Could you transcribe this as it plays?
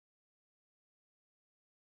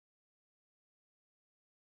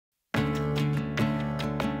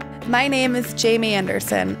My name is Jamie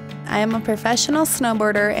Anderson. I am a professional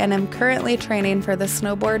snowboarder and am currently training for the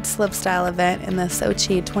snowboard slopestyle event in the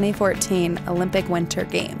Sochi 2014 Olympic Winter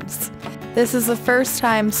Games. This is the first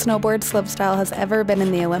time snowboard slopestyle has ever been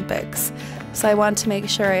in the Olympics, so I want to make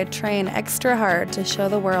sure I train extra hard to show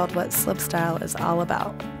the world what slopestyle is all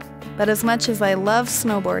about. But as much as I love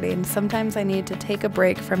snowboarding, sometimes I need to take a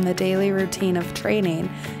break from the daily routine of training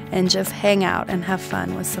and just hang out and have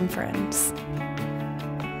fun with some friends.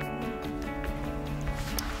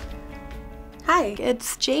 Hi,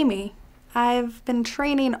 it's Jamie. I've been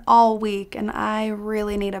training all week and I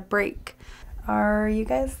really need a break. Are you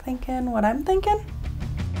guys thinking what I'm thinking?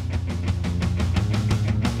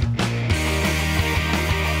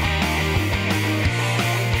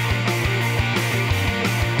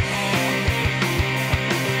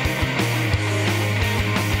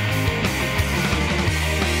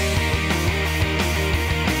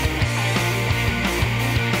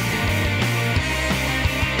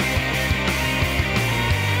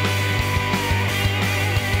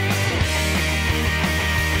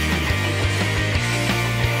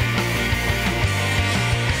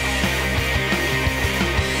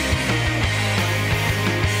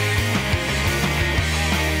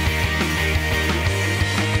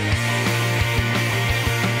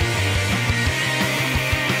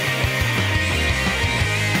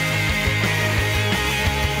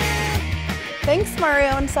 Thanks,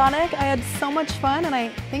 Mario and Sonic. I had so much fun and I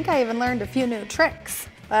think I even learned a few new tricks.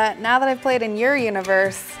 But now that I've played in your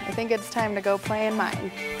universe, I think it's time to go play in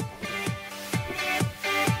mine.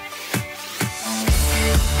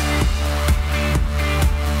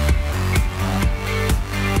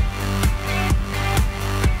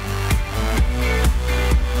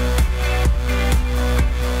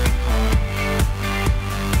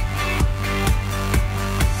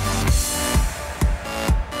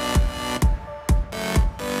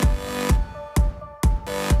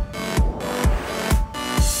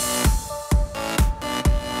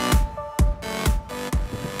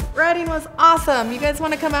 Riding was awesome. You guys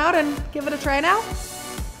want to come out and give it a try now?